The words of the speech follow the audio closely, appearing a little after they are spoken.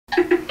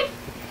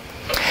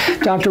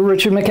Dr.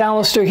 Richard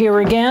McAlister here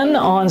again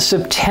on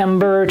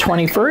September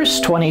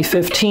 21st,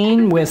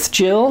 2015 with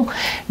Jill.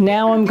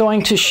 Now I'm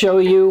going to show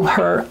you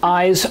her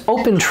eyes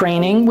open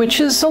training, which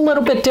is a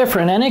little bit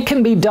different, and it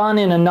can be done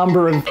in a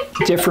number of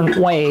different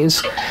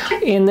ways.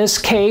 In this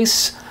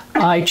case,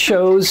 I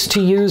chose to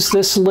use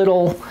this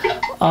little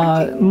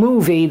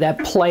movie that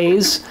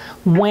plays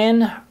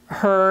when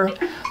her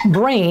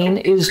brain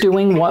is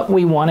doing what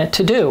we want it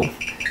to do.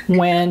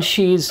 When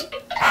she's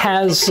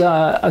has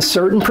a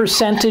certain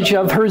percentage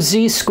of her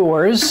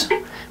z-scores.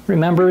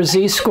 Remember, a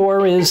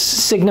z-score is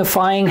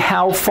signifying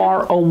how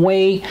far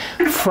away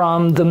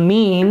from the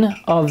mean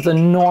of the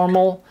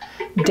normal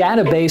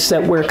database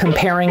that we're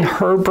comparing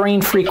her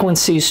brain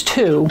frequencies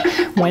to.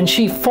 When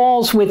she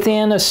falls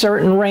within a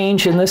certain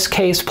range, in this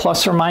case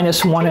plus or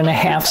minus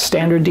 1.5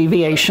 standard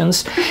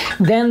deviations,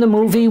 then the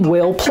movie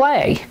will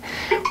play.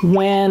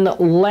 When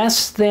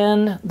less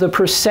than the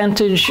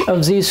percentage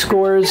of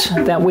z-scores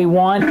that we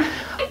want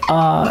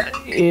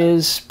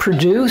is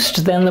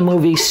produced, then the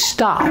movie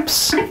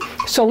stops.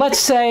 So let's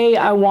say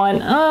I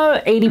want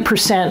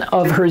 80%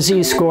 of her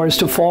z-scores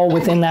to fall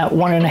within that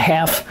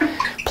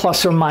 1.5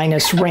 plus or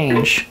minus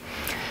range.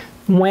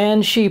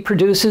 When she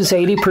produces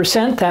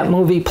 80%, that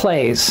movie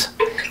plays.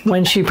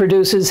 When she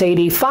produces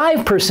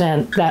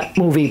 85%, that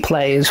movie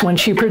plays. When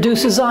she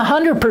produces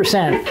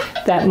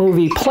 100%, that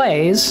movie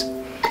plays,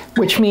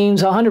 which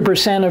means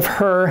 100% of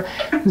her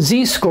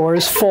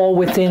z-scores fall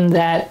within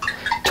that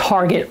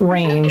target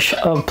range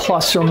of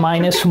plus or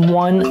minus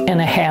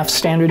 1.5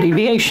 standard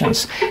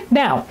deviations.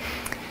 Now,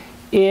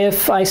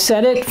 if I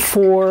set it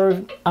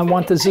for, I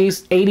want the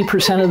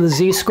 80% of the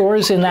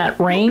z-scores in that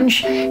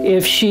range,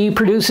 if she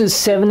produces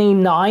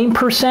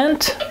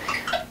 79%,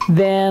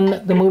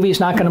 then the movie's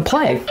not going to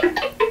play.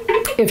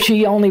 If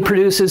she only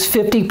produces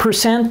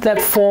 50%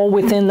 that fall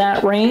within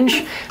that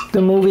range,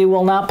 the movie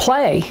will not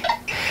play.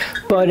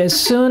 But as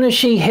soon as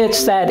she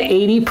hits that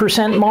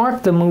 80%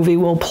 mark, the movie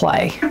will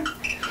play.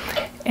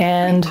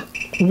 And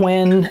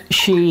when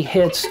she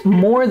hits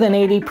more than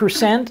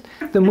 80%,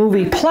 the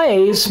movie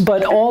plays,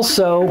 but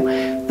also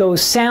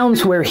those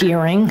sounds we're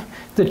hearing,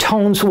 the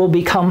tones will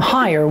become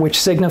higher,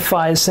 which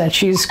signifies that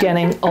she's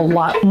getting a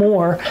lot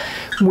more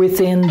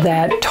within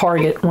that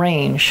target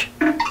range.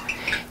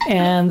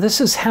 And this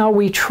is how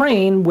we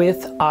train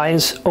with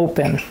eyes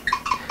open.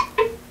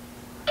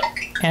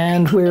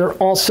 And we're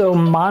also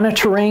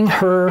monitoring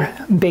her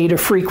beta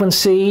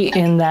frequency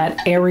in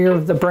that area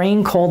of the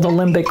brain called the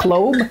limbic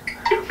lobe.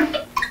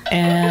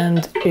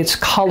 And it's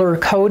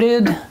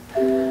color-coded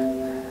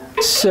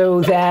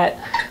so that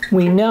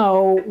we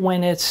know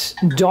when it's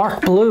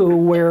dark blue,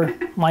 we're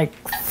like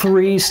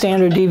 3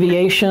 standard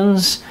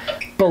deviations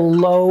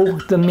below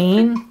the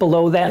mean,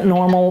 below that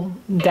normal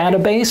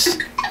database.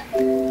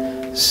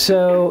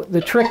 So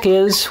the trick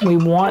is we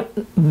want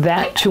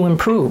that to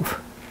improve.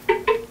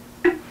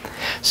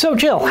 So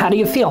Jill, how do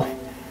you feel?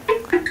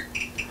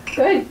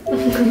 Good.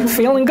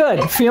 Feeling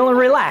good. Feeling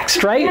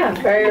relaxed, right? Yeah,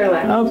 very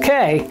relaxed.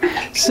 Okay.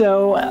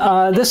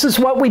 So this is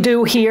what we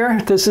do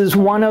here. This is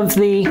one of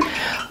the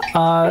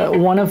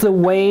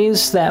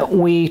ways that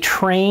we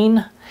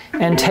train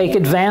and take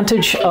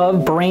advantage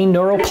of brain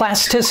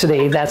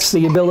neuroplasticity. That's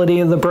the ability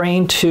of the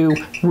brain to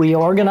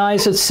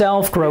reorganize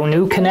itself, grow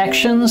new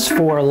connections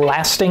for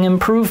lasting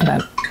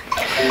improvement.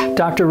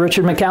 Dr.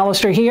 Richard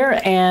McAlister here,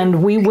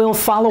 and we will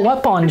follow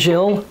up on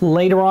Jill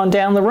later on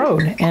down the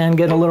road and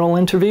get a little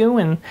interview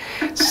and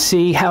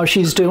see how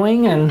she's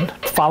doing and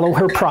follow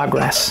her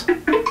progress.